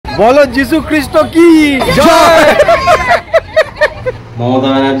বলো যিশু খ্রিস্ট কি জয়। মমতা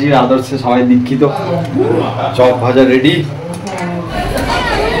ব্যানার্জির আদর্শে সবাই দীক্ষিত। চপ ভাজা রেডি।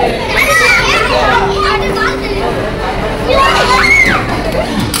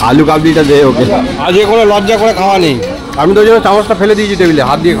 আলু কাবলিটা দে ওকে। আজকে কোনো লজ্জা করে খাওয়া নেই, আমি তো ওই জন্য চামচটা ফেলে দিয়েছি টেবিলে,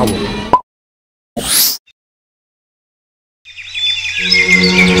 হাত দিয়ে খাবো।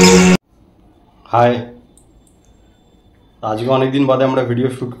 হাই, আজকে অনেকদিন বাদে আমরা ভিডিও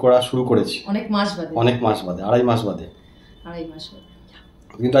শুট করা শুরু করেছি। অনেক মাস বাদে, আড়াই মাস বাদে।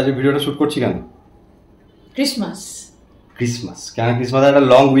 কিন্তু আজকে ভিডিওটা শুট করছি কেন? ক্রিসমাস। কেন ক্রিসমাস একটা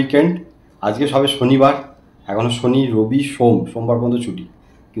লং উইকেন্ড। আজকে সবে শনিবার, এখনো শনি রবি সোমবার পর্যন্ত ছুটি,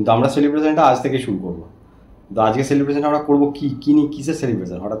 কিন্তু আমরা সেলিব্রেশনটা আজ থেকে শুরু করবো। তো আজকে সেলিব্রেশন আমরা করবো কিসের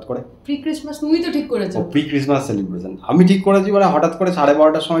সেলিব্রেশন হঠাৎ করে? Pre Christmas. তুমি তো ঠিক করেছো। প্রি ক্রিসমাস সেলিব্রেশন আমি ঠিক করেছি, মানে হঠাৎ করে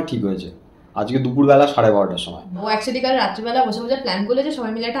 12:30টার সময় ঠিক হয়েছে। আজকে দুপুরবেলা 12:30টার সময়। ও অ্যাকচুয়ালি কাল রাত্রিবেলা বসে প্ল্যান করলে যে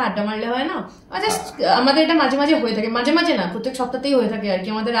সবাই মিলে একটা আড্ডা মারলে হয় না। জাস্ট আমাদের এটা মাঝে মাঝে হয়ে থাকে, মাঝে মাঝে না, প্রত্যেক সপ্তাহেই হয়ে থাকে আর কি।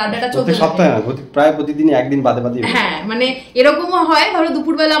 আমাদের আড্ডাটা চলতে থাকে সপ্তাহে না, প্রায় প্রতিদিন একদিন বাদে বাদে। হ্যাঁ, মানে এরকমও হয়, ধরো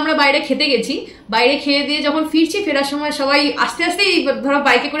দুপুরবেলা আমরা বাইরে খেতে গেছি, বাইরে খেয়ে দিয়ে যখন ফিরছি, ফেরার সময় সবাই আস্তে আস্তেই ধরো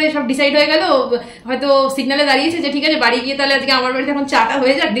বাইকে করে সব ডিসাইড হয়ে গেল, হয়তো সিগনালে দাঁড়িয়েছে যে ঠিক আছে বাড়ি গিয়ে তাহলে আজকে আমার বাড়িতে এখন চাটা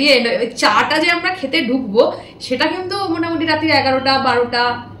হয়ে যাক, দিয়ে চাটা যে আমরা খেতে ঢুকবো সেটা কিন্তু মোটামুটি রাত্রি 11টা 12টা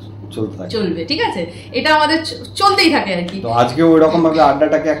চলবে। ঠিক আছে, এটা আমাদের চলতেই থাকে আর কি। তো আজকে ওই রকম ভাবে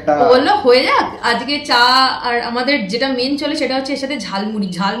আড্ডাটাকে একটা বললো হয়ে যাক। আজকে চা আর আমাদের যেটা মেন চলে সেটা হচ্ছে এর সাথে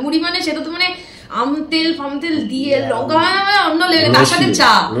ঝালমুড়ি মানে সেটা তো মানে আমতেল ফামতেল দিয়ে লঙ্কা অন্য লেগে, তার সাথে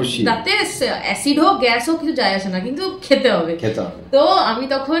চা, তাতে অ্যাসিড হোক গ্যাস হোক কিছু যায় আসে না, কিন্তু খেতে হবে। তো আমি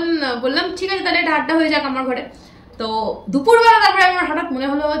তখন বললাম ঠিক আছে তাহলে এটা আড্ডা হয়ে যাক আমার ঘরে। তো দুপুরবেলা তারপরে আমার হঠাৎ মনে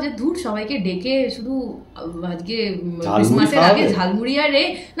হলো যে ধুর সবাইকে ডেকে শুধু আজকে ক্রিসমাসের আগে ঝালমুড়ি আর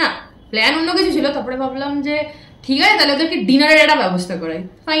না, প্ল্যান অন্য কিছু ছিল। তারপরে ভাবলাম যে ঠিক আছে তাহলে ওদেরকে ডিনারের একটা ব্যবস্থা করাই।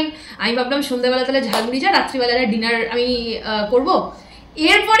 ফাইন, আমি ভাবলাম সন্ধ্যাবেলা তাহলে ঝালমুড়ি যা, রাত্রিবেলা ডিনার আমি করবো।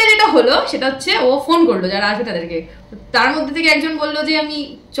 এরপরে যেটা হলো সেটা হচ্ছে ও ফোন করলো যারা আসবে তাদেরকে, তার মধ্যে থেকে একজন বললো যে আমি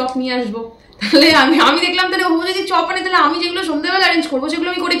চপ নিয়ে আসবো। তাহলে আমি দেখলাম তাহলে ও যদি চপ আনে তাহলে আমি যেগুলো সন্ধ্যাবেলা অ্যারেঞ্জ করবো সেগুলো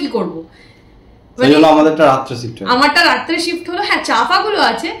আমি করে কি করবো? আমারটা রাত্রে শিফট হলো। হ্যাঁ, চা ফাগুলো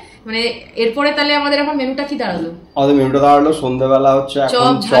আছে, মানে এরপরে তাহলে আমাদের এখন মেনুটা কি দাঁড়ালো? আমাদের মেনুটা দাঁড়ালো সন্ধ্যাবেলা হচ্ছে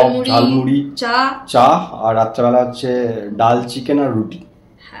এখন চপ ঝালমুড়ি চা, আর রাত্রেবেলা হচ্ছে ডাল চিকেন আর রুটি।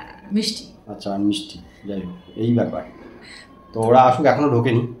 হ্যাঁ, মিষ্টি। আচ্ছা, আর মিষ্টি, যাই হোক এই ব্যাপার। তো ওরা আসুক, এখনো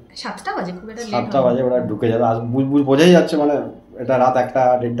ঢোকেনি, 7টা বাজে, খুব একটা 7টা বাজে ওরা ঢুকে যাবে। আজ বোঝাই যাচ্ছে, মানে এটা রাত 1টা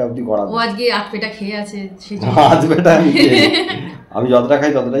 1:30 অবধি করা। ও আজকে আধ পেটা খেয়ে আছে, আধ পেটা আমি যতটা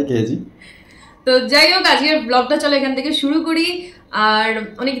খাই ততটাই খেয়েছি। তো যাই হোক, আজকের ব্লগটা চলো এখান থেকে শুরু করি। আর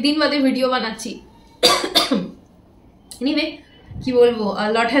অনেক দিন বাদে ভিডিও বানাচ্ছি। এনিওয়ে, কি বলবো,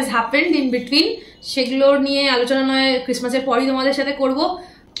 লট হ্যাজ হ্যাপেন্ড ইন বিটুইন। সেগুলো নিয়ে আলোচনা নয়, ক্রিসমাসের পরই তোমাদের সাথে করব,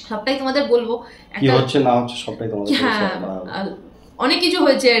 সবটাই তোমাদের বলবো কি হচ্ছে না হচ্ছে সবটাই তোমাদের। হ্যাঁ, অনেক কিছু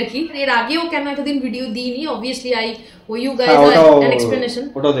হয়েছে আর কি। এর আগেও কেন এতদিন ভিডিও দিইনি, obviously I O you guys an explanation,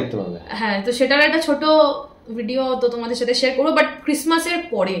 ওটাও দেখতে পাবে। হ্যাঁ, তো সেটার একটা ছোট ভিডিও তো তোমাদের সাথে শেয়ার করবো, বাট ক্রিসমাসের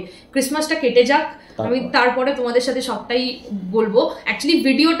পরে, ক্রিসমাসটা কেটে যাক, আমি তারপরে তোমাদের সাথে সবটাই বলবো। অ্যাকচুয়ালি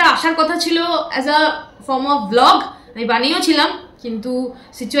ভিডিওটা আসার কথা ছিল as a form of blog, আমি বানিয়েও ছিলাম, কিন্তু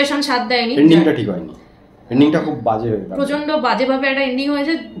সিচুয়েশন সাথ দেয়নি, এন্ডিংটা ঠিক হয়নি। এন্ডিংটা খুব বাজে হয়েছে, প্রচন্ড বাজেভাবে একটা এন্ডিং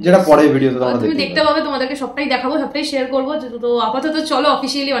হয়েছে, যেটা পরে ভিডিওতে তুমি দেখতে পাবে। তোমাদেরকে সবটাই দেখাবো, সবটাই শেয়ার করবো। তো আপাতত চলো,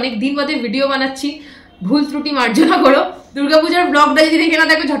 অফিসিয়ালি অনেক দিন বাদে ভিডিও বানাচ্ছি, ভুল ত্রুটি মার্জনা করো। দুর্গাপূজার ব্লগটা যদি দেখে না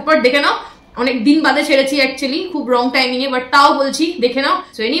দেখো ঝটপট দেখে নাও, অনেক দিন বাদে ছেড়েছি অ্যাকচুয়ালি, খুব রং টাইমিং এ, বাট তাও বলছি দেখে নাও।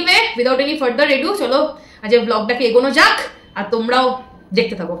 So anyway, without any further edu, চলো আজ ব্লগটাকে এগোনো যাক, আর তোমরাও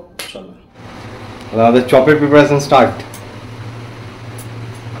দেখতে থাকো। চলো আমাদের চপের প্রিপারেশন স্টার্ট।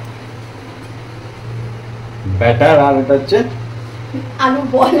 ব্যাটার আর এটা হচ্ছে আলু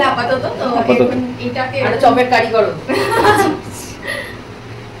বল আপাতত, তো এটাকে আর চপের কারি করো।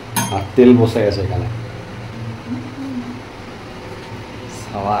 আর তেল বসে গেছে এখানে,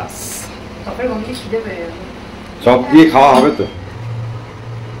 সাবাস। চপ দিয়ে খাওয়া হবে তো।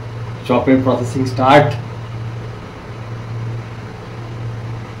 চপের প্রসেসিং স্টার্ট।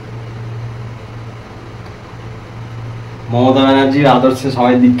 মমতা ব্যানার্জির আদর্শে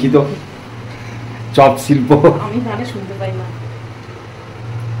সবাই দীক্ষিত, চপ শিল্প। আমি গানে শুনতে পাই না।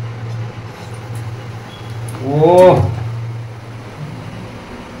 ও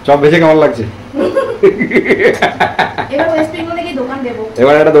চপ বেশি কেমন লাগছে? এবার ওয়েস্ট বেঙ্গলে গিয়ে দোকান দেব,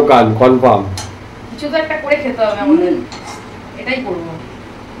 এবার একটা দোকান কনফার্ম, কিছু তো একটা করে খেতে হবে আমাদের, এটাই করব।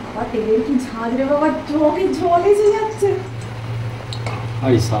 বাবা তেলের কি ঝাঁজ রে বাবা, চোখে জল এসে যাচ্ছে।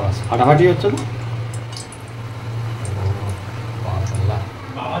 আরে সাবাস, ফাটাফাটি হচ্ছে না?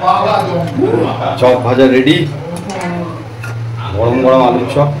 চপ ভাজা রেডি, গরম গরম আলুর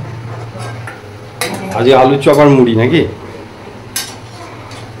চপ। আজকে আলুর চপ আর মুড়ি নাকি?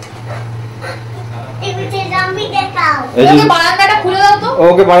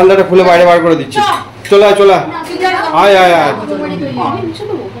 ওকে বারান্দাটা খুলে বাইরে বার করে দিচ্ছি। চলে আয় চলে আয় আয় আয়।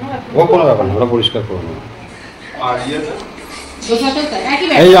 ও কোনো ব্যাপার না, ওরা পরিষ্কার করে নেব।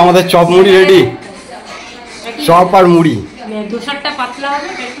 এই আমাদের চপ মুড়ি রেডি। চপ আর মুড়ি,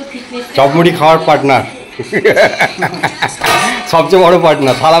 চপ মুড়ি খাওয়ার পার্টনার, সবচেয়ে বড়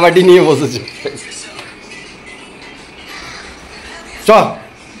পার্টনার, থালা বাটি নিয়ে বসেছে। চ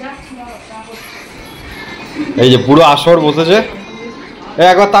এই যে পুরো আসর বসেছে।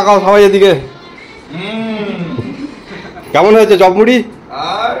 একবার তাকাও সবাই এদিকে। কেমন হয়েছে চপ মুড়ি?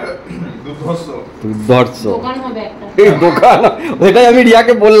 দুর্ধর্ষ দোকান। এটাই আমি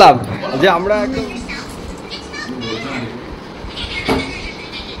রিয়াকে বললাম যে আমরা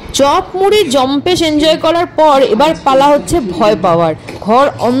চপ মুড়ি জম্পেশ এনজয় করার পর এবার পালা হচ্ছে ভয় পাওয়ার। ঘর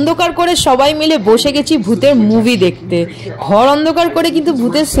অন্ধকার করে সবাই মিলে বসে গেছি ভূতের মুভি দেখতে। ঘর অন্ধকার করে কিন্তু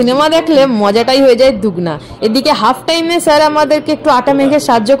ভূতের সিনেমা দেখলে মজাটাই হয়ে যায় দুগুনা। এদিকে হাফ টাইমে স্যার আমাদেরকে একটু আটা মেখে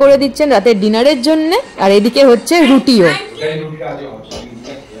সাহায্য করে দিচ্ছেন রাতের ডিনারের জন্য, আর এদিকে হচ্ছে রুটিও।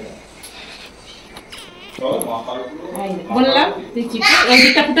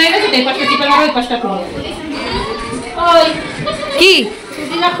 কি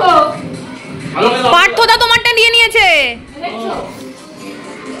পার্থদা তোমারটা নিয়ে নিয়েছে?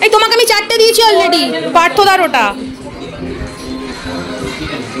 এই তোমাকে আমি 4টে দিয়েছি অলরেডি, পার্থদার ওটা।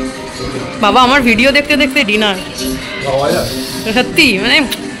 বাবা আমার ভিডিও দেখতে দেখতে ডিনার, সত্যি মানে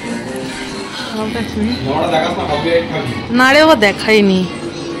না রে বাবা, দেখাইনি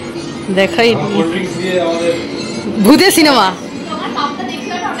ভূতের সিনেমা।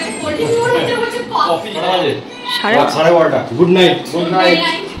 12:30। Good night.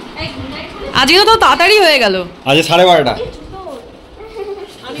 আজকে তো তাড়াতাড়ি হয়ে গেল। আজ 12:30।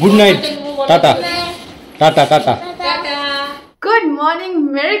 Good night, tata tata tata. Good morning,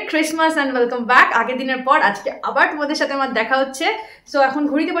 merry Christmas and welcome back. আগের দিনের পর আজকে আবার তোমাদের সাথে আমার দেখা হচ্ছে। সো এখন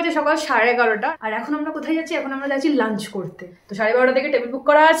ঘড়িতে বাজে সকাল 11:30, আর এখন আমরা কোথায় যাচ্ছি? এখন আমরা যাচ্ছি লাঞ্চ করতে। তো 12:30 থেকে টেবিল বুক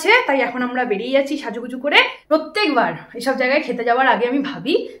করা আছে, তাই এখন আমরা বেরিয়ে যাচ্ছি সাজুগুজু করে। প্রত্যেকবার এইসব জায়গায় খেতে যাওয়ার আগে আমি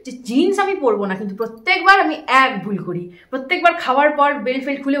ভাবি যে জিন্স আমি পরবো না, কিন্তু প্রত্যেকবার আমি এক ভুল করি। প্রত্যেকবার খাওয়ার পর বেল্ট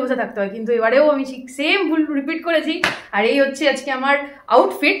ফেল্ট খুলে বসে থাকতে হয়, কিন্তু এবারেও আমি ঠিক সেম ভুল রিপিট করেছি। আর এই হচ্ছে আজকে আমার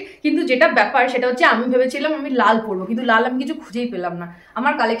আউটফিট। কিন্তু যেটা ব্যাপার সেটা হচ্ছে আমি ভেবেছিলাম আমি লাল পরবো, কিন্তু লাল আমি কিছু খুঁজেই পেলাম না।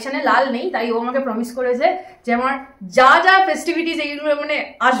 আমার কালেকশনে লাল নেই, তাই ও আমাকে প্রমিস করেছে যে আমার যা যা ফেস্টিভিটিস এইগুলো মানে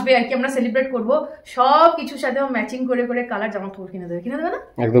আসবে আর কি, আমরা সেলিব্রেট করবো, সব কিছুর সাথে ম্যাচিং করে করে কালার জামা কাপড় কিনে দেবে। কিনে দেবে না?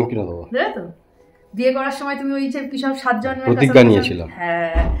 একদম কিনে দেবো। দেবে তো? বিয়ে করার সময় তুমি ওই যে কি সব 7 জন প্রতিজ্ঞা নিয়েছিলাম।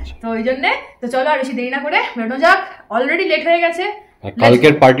 হ্যাঁ, তো ওই জন্য তো চলো আর বেশি দেরি না করে বেরোনো যাক। অলরেডি লেট হয়ে গেছে।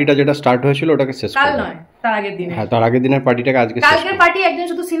 কালকের পার্টিটা যেটা স্টার্ট হয়েছিল ওটাকে শেষ কাল নয়, তার আগের দিন। হ্যাঁ, তার আগের দিনের পার্টিটাকে আজকে শেষ। কালকের পার্টি একজন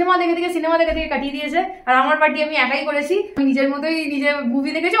শুধু সিনেমা দেখে কাটিয়ে দিয়েছে, আর আমার পার্টি আমি একাই করেছি। আমি নিজের মতোই নিজে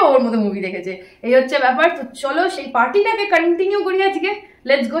মুভি দেখেছি, ওর মতো মুভি দেখেছে, এই হচ্ছে ব্যাপার। তো চলো সেই পার্টিটাকে কন্টিনিউ করি আজকে।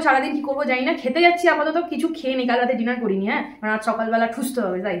 Let's go. সারাদিন কি করবো জানি না, খেতে যাচ্ছি আপাতত, কিছু খেয়ে নি, কাল রাতে ডিনার করিনি। হ্যাঁ, কারণ আজ সকালবেলা ঠুসতে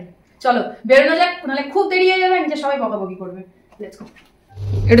হবে, তাই চলো বেরোনো যাক, নাহলে খুব দেরি হয়ে যাবে, নিজে সবাই বকাবকি করবে। Let's go.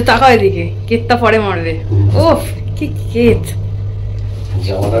 একটু তাকাও এদিকে, কেতটা পরে মারবে। ওফ কি কেত,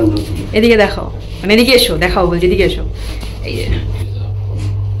 এদিকে দেখাও, মানে এদিকে এসো, দেখাও বলছি, এদিকে এসো।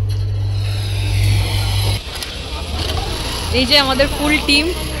 এই যে আমাদের ফুল টিম,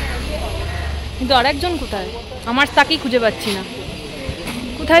 কিন্তু আরেকজন কোথায়? আমার তাকেই খুঁজে পাচ্ছি না,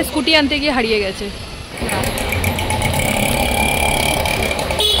 কোথায় স্কুটি আনতে গিয়ে হারিয়ে গেছে।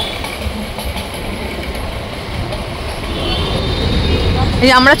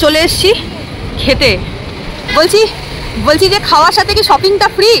 এই আমরা চলে এসেছি খেতে। বলছি যে খাওয়ার সাথে কি শপিংটা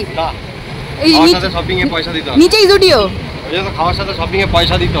ফ্রি? না, এই শপিং এ পয়সা দিতে হবে। নিচেই জুডিও, ওই যে খাওয়ার সাথে শপিং এ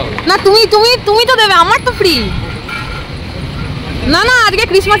পয়সা দিতে হবে। না তুমি তো দেবে, আমার তো ফ্রি। না আজকে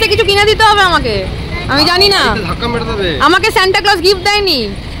ক্রিসমাসে কিছু কিনে দিতে হবে আমাকে, আমি জানি না। ধাক্কা মেরে দেবে। আমাকে সান্টা ক্লজ গিফট দেয়নি।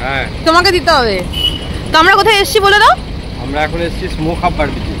 হ্যাঁ, তোমাকে দিতে হবে। তো আমরা কোথায় এসেছি বলে দাও? আমরা এখন এসেছি স্মোক হাব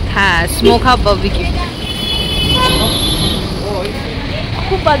বারবিকিউ। হ্যাঁ, স্মোক হাব বারবিকিউ।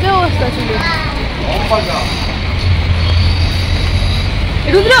 খুব বাজে অবস্থা ছিল।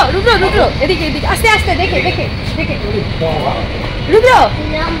 রুদ্র এদিকে আস্তে আস্তে দেখে রুদ্র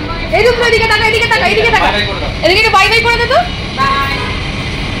এদিকে তাকা, এদিকে বাই বাই করে দে তো।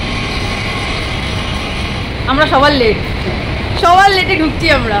 আমরা সবার লেটে ঢুকছি।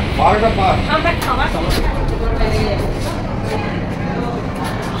 আমরা খাবার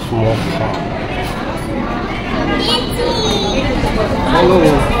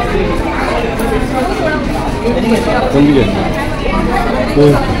কোন দিকে?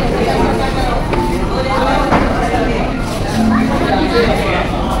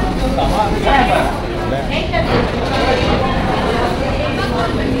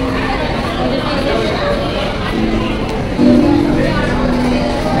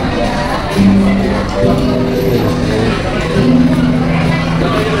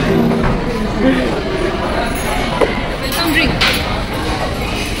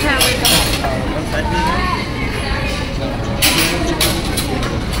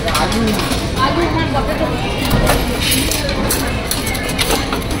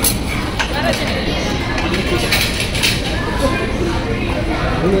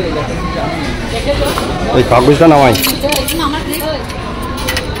 এই কাগজটা নামাই।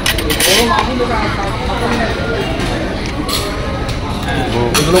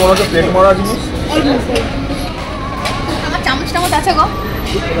 এগুলো মনে হচ্ছে প্লেট মারা জিনিস। আমার চামচ টামচ আছে গো,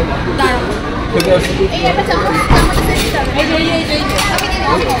 দাঁড়াও এই একটা চামচ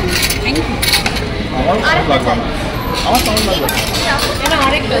এই যে আমার চামচ লাগবে এটা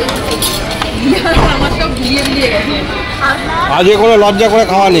আরেকটা আমার সব দিয়ে গেছে। আজকে কোনো লজ্জা করে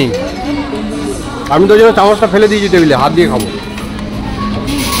খাওয়া নেই, আমি তো জন্য চামচটা ফেলে দিয়েছি টেবিলে, হাত দিয়ে খাবো।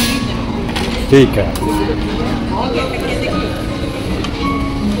 ঠিক আছে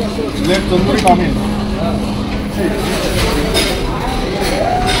তন্দুরি পাবেন।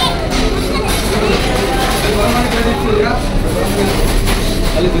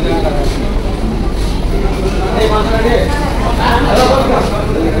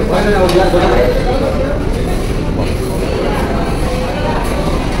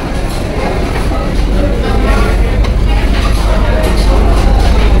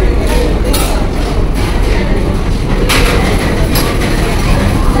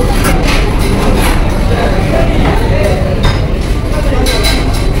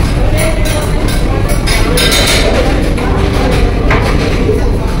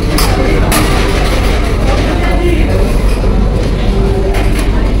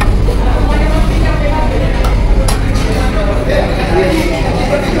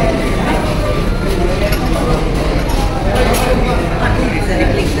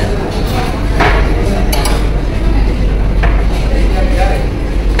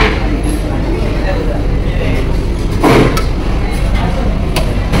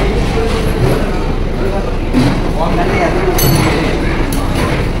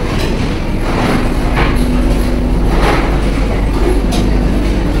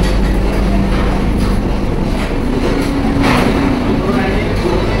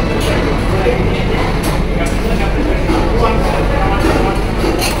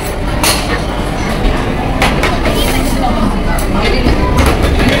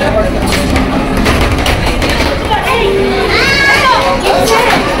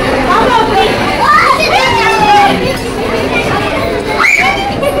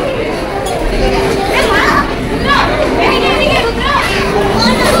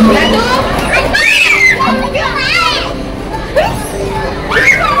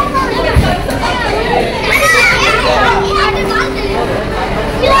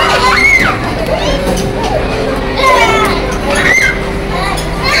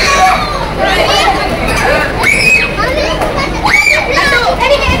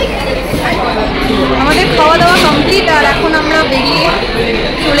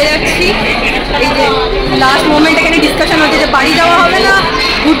 লাস্ট মোমেন্ট এখানে ডিসকাশন হচ্ছে যে বাড়ি যাওয়া হবে না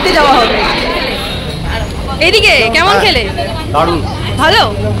ঘুরতে যাওয়া হবে। এদিকে কেমন খেলে? দারুণ, ভালো।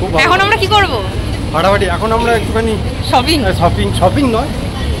 এখন আমরা কি করব? ফাটাফাটি এখন আমরা একটুখানি শপিং শপিং নয়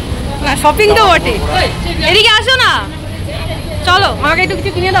না, শপিং তো বটে। এদিকে আসো না, চলো আমাকে একটু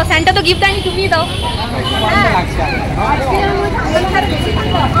কিছু কিনে দাও। স্যান্টা তো গিফট আনি, তুমি দাও।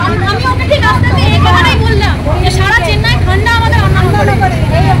 আমি ওকে ঠিক রাস্তাতে এই কথাটাই বললাম যে সারা চেন্নাই ঠান্ডা, আমাদের অন্যান্য করে।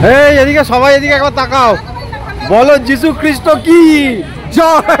 এই এদিকে সবাই এদিকে একবার তাকাও, বলো যিশু খ্রিস্ট কি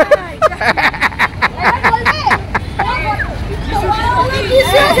জয়।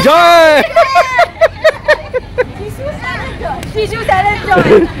 জয়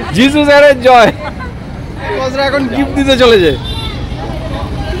যিশু স্যারের জয়। এখন গিফট দিতে চলেছে।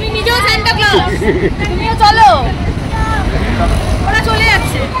 তুমি নিজেও সান্টা ক্লজ, তুমিও চলো। ওরা চলে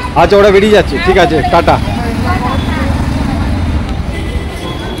যাচ্ছে। আচ্ছা ওরা বেরিয়ে যাচ্ছে, ঠিক আছে টাটা।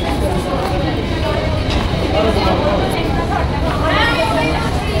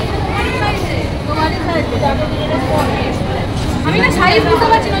 আমি না সাইজ বুঝতে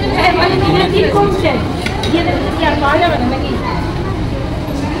পারছি না, মানে তোমরা ঠিক করছেন দিয়ে দেবে কি আর পাওয়া যাবে না নাকি?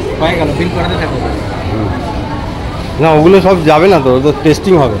 পাই গেল বিল করাতে থাকো না, ওগুলো সব যাবে না, তো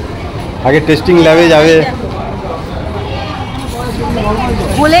টেস্টিং হবে আগে, টেস্টিং ল্যাবে যাবে।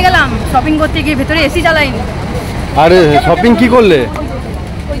 বলে গেলাম শপিং করতে গিয়ে ভেতরে এসি চালাইনি। আরে শপিং কি করলে?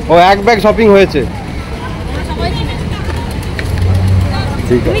 ও এক ব্যাগ শপিং হয়েছে।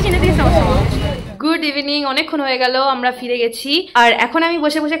 গুড ইভিনিং, অনেকক্ষণ হয়ে গেল আমরা ফিরে গেছি, আর এখন আমি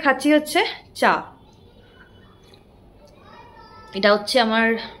বসে বসে খাচ্ছি হচ্ছে চা। এটা হচ্ছে আমার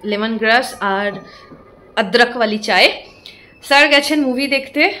লেমন গ্রাস আর অদরকওয়ালি চায়। স্যার গেছেন মুভি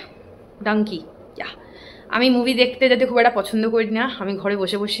দেখতে, ডাঙ্কি। আমি মুভি দেখতে যেতে খুব একটা পছন্দ করি না, আমি ঘরে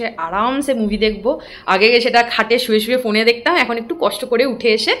বসে বসে আরামসে মুভি দেখবো। আগে সেটা খাটে শুয়ে শুয়ে ফোনে দেখতাম, এখন একটু কষ্ট করে উঠে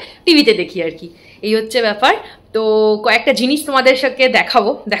এসে টিভিতে দেখি আর কি, এই হচ্ছে ব্যাপার। তো কয়েকটা জিনিস তোমাদের সাথে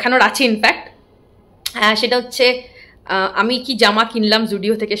দেখানোর আছে ইনফ্যাক্ট। সেটা হচ্ছে আমি কি জামা কিনলাম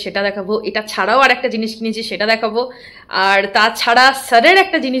জুডিও থেকে সেটা দেখাবো, এটা ছাড়াও আর একটা জিনিস কিনেছি সেটা দেখাবো, আর তাছাড়া স্যারের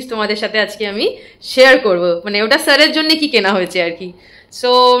একটা জিনিস তোমাদের সাথে আজকে আমি শেয়ার করব, মানে ওটা স্যারের জন্য কি কেনা হয়েছে আর কি।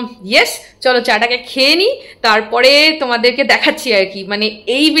 সো ইয়েস, চলো চাটাকে খেয়ে নিই, তারপরে তোমাদেরকে দেখাচ্ছি আর কি। মানে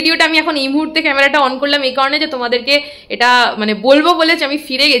এই ভিডিওটা আমি এখন এই মুহূর্তে ক্যামেরাটা অন করলাম এই কারণে যে তোমাদেরকে এটা মানে বলবো বলেছে। আমি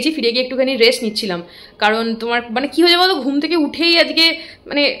ফিরে গিয়ে একটুখানি রেস্ট নিচ্ছিলাম, কারণ তোমার মানে কী হয়ে যাবো, ঘুম থেকে উঠেই আজকে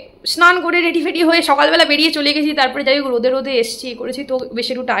মানে স্নান করে রেডি ফেডি হয়ে সকালবেলা বেরিয়ে চলে গেছি, তারপরে যাই হোক রোদে এসছি করেছি, তো বেশি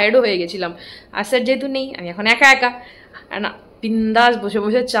একটু টায়ার্ডও হয়ে গেছিলাম। আর স্যার যেহেতু নেই, আমি এখন একা না বিন্দাস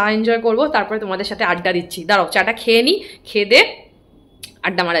বসে চা এনজয় করবো, তারপরে তোমাদের সাথে আড্ডা দিচ্ছি। দাঁড়াও চাটা খেয়ে নিই, খেয়ে দে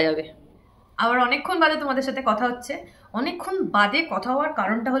আড্ডা মারা যাবে। আবার অনেকক্ষণ বাদে তোমাদের সাথে কথা হচ্ছে। অনেকক্ষণ বাদে কথা হওয়ার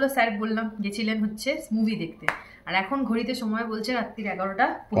কারণটা হলো স্যার বললাম গেছিলেন হচ্ছে মুভি দেখতে, আর এখন ঘড়িতে সময় বলছে রাত্রির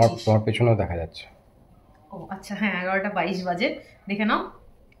 11:25। তোমার পেছনেও দেখা যাচ্ছে। ও আচ্ছা, হ্যাঁ 11:22 বাজে, দেখে নাও।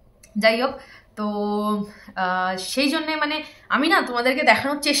 যাই হোক, তো সেই জন্যে মানে আমি না তোমাদেরকে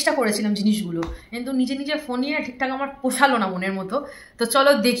দেখানোর চেষ্টা করেছিলাম জিনিসগুলো, কিন্তু নিজের ফোন নিয়ে ঠিকঠাক আমার পোষালো না মনের মতো। তো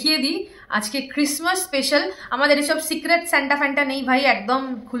চলো দেখিয়ে দিই আজকে ক্রিসমাস স্পেশাল। আমাদের এসব সিক্রেট স্যান্টা ফ্যান্টা নেই ভাই, একদম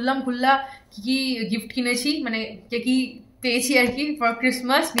খুল্লা কি গিফট কিনেছি, মানে কি পেয়েছি আর কি ফর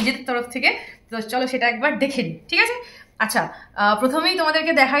ক্রিসমাস নিজেদের তরফ থেকে। তো চলো সেটা একবার দেখে নিই, ঠিক আছে? আচ্ছা, প্রথমেই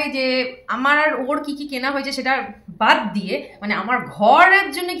তোমাদেরকে দেখাই যে আমার আর ওর কি কেনা হয়েছে সেটা বাদ দিয়ে, মানে আমার ঘরের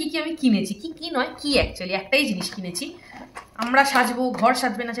জন্য কি আমি কিনেছি, কি নয় কি অ্যাকচুয়ালি একটাই জিনিস কিনেছি। আমরা সাজবো, ঘর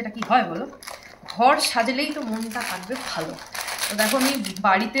সাজবে না সেটা কি হয় বলো? ঘর সাজলেই তো মনটা কাটবে ভালো। তো দেখো আমি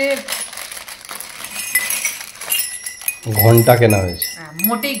বাড়িতে ঘন্টা কেনা হয়েছে।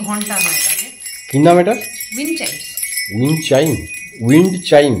 মোটেই ঘন্টা নয়, তাকে কি নাম এটা? Wind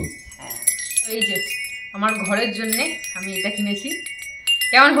chime. হ্যাঁ, এই যে আমার ঘরের জন্যে আমি এটা কিনেছি।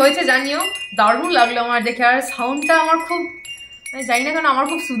 কেমন হয়েছে জানিও, দারুণ লাগলো আমার দেখে, আর সাউন্ডটা আমার খুব মানে জানি না কেন আমার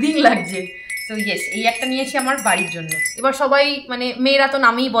খুব সুদিং লাগছে। তো ইয়েস, এই একটা নিয়েছি আমার বাড়ির জন্য। এবার সবাই মানে মেয়েরা তো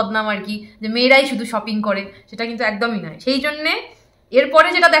নামেই বদনাম আর কি, যে মেয়েরাই শুধু শপিং করে, সেটা কিন্তু একদমই নয়। সেই জন্যে এরপরে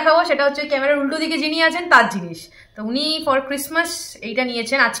যেটা দেখাবো সেটা হচ্ছে ক্যামেরার উল্টো দিকে যিনি আছেন তার জিনিস। তো উনি ফর ক্রিসমাস এইটা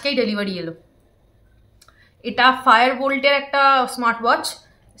নিয়েছেন, আজকেই ডেলিভারি এলো। এটা ফায়ার বোল্টের একটা smart watch,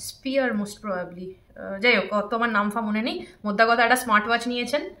 spear most probably, যাই হোক অত আমার নাম ফা মনে নেই। মোদ্দা কথা একটা স্মার্ট ওয়াচ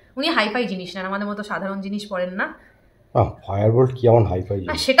নিয়েছেন উনি। হাইফাই জিনিস নেন, আমাদের মতো সাধারণ জিনিস পড়েন না। ফায়ার বোল্ট কি এমন হাইফাই?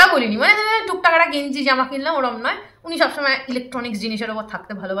 সেটা বলিনি, মানে টুকটাক একটা গেঞ্জি জামা কিনলাম ওরম নয়। উনি সবসময় ইলেকট্রনিক্স জিনিসের ওপর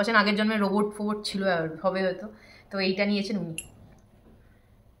থাকতে ভালোবাসেন, আগের জন্মে রোবট ফোবট ছিল হবে হয়তো। তো এইটা নিয়েছেন উনি।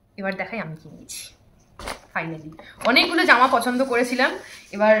 এবার দেখাই আমি কি নিয়েছি। ফাইনালি অনেকগুলো জামা পছন্দ করেছিলাম।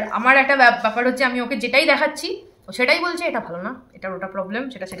 এবার আমার একটা ব্যাপার হচ্ছে, আমি ওকে যেটাই দেখাচ্ছি ও সেটাই বলছে এটা ভালো না, এটার ওটা প্রবলেম,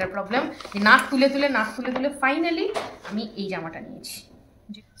 সেটার প্রবলেম, নাক তুলে ফাইনালি আমি এই জামাটা নিয়েছি।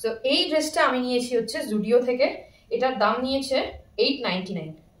 সো এই ড্রেসটা আমি নিয়েছি হচ্ছে জুডিও থেকে। এটার দাম নিয়েছে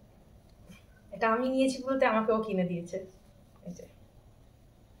 899। এটা আমি নিয়েছি বলতে আমাকেও কিনে দিয়েছে।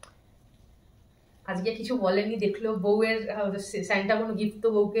 আজকে কিছু বলেনি, দেখলো বউয়ের স্যান্টা কোনো গিফট তো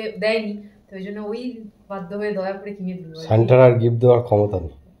বউকে দেয়নি, তো ওই জন্য ওই বাধ্য হয়ে দয়া করে কিনে দিল। স্যান্টার আর গিফট দেওয়ার ক্ষমতা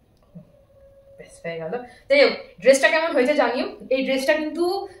নেই। বেশ হয়ে গেল। যাই হোক, ড্রেসটা কেমন হয়েছে জানিও। এই ড্রেসটা কিন্তু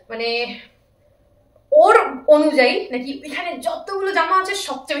মানে ওর অনুযায়ী নাকি এখানে যতগুলো জামা আছে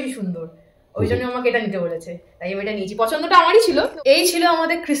সবচেয়ে বেশি সুন্দর, ওই জন্য আমাকে এটা নিতে বলেছে, তাই আমি এটা নিয়েছি। পছন্দটা আমারই ছিল। এই ছিল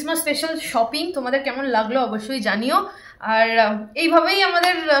আমাদের ক্রিসমাস স্পেশাল শপিং। তোমাদের কেমন লাগলো অবশ্যই জানিও। আর এইভাবেই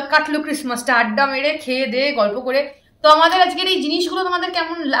আমাদের কাটলো ক্রিসমাসটা, আড্ডা মেরে খেয়ে দিয়ে গল্প করে। তো আমাদের আজকের এই জিনিসগুলো তোমাদের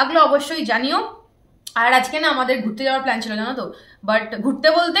কেমন লাগলো অবশ্যই জানিও। আর আজকে না আমাদের ঘুরতে যাওয়ার প্ল্যান ছিল জানো তো, বাট ঘুরতে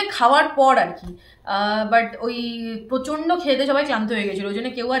বলতে খাওয়ার পর আর কি। বাট ওই প্রচণ্ড খেতে সবাই ক্লান্ত হয়ে গেছিলো, ওই জন্য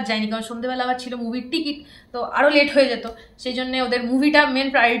কেউ আর যায়নি, কারণ সন্ধ্যেবেলা আবার ছিল মুভির টিকিট, তো আরও লেট হয়ে যেত। সেই জন্য ওদের মুভিটা মেন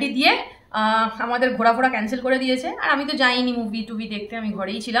প্রায়োরিটি দিয়ে আমাদের ঘোরাফোরা ক্যান্সেল করে দিয়েছে। আর আমি তো যাইনি মুভি টুভি দেখতে, আমি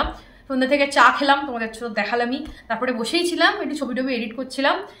ঘরেই ছিলাম। সন্ধ্যা থেকে চা খেলাম, তোমাদের দেখালামই, তারপরে বসেই ছিলাম, একটু ছবি টবি এডিট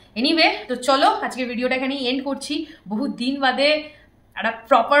করছিলাম। এনিওয়ে, তো চলো আজকের ভিডিওটা এখানেই এন্ড করছি। বহু দিন বাদে একটা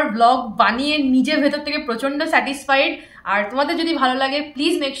প্রপার ব্লগ বানিয়ে নিজের ভেতর থেকে প্রচণ্ড স্যাটিসফাইড। আর তোমাদের যদি ভালো লাগে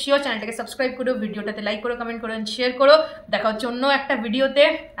প্লিজ মেক শিওর চ্যানেলটাকে সাবস্ক্রাইব করো, ভিডিওটাতে লাইক করো, কমেন্ট করো, শেয়ার করো। দেখা হচ্ছে অন্য একটা ভিডিওতে।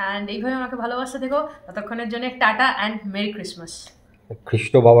 অ্যান্ড এইভাবে আমাকে ভালোবাসতে থেকো। ততক্ষণের জন্য টাটা অ্যান্ড মেরি ক্রিসমাস।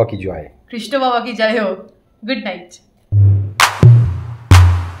 খ্রিস্ট বাবা কি জয়। খ্রিস্ট বাবা কি জয় হোক। Good night.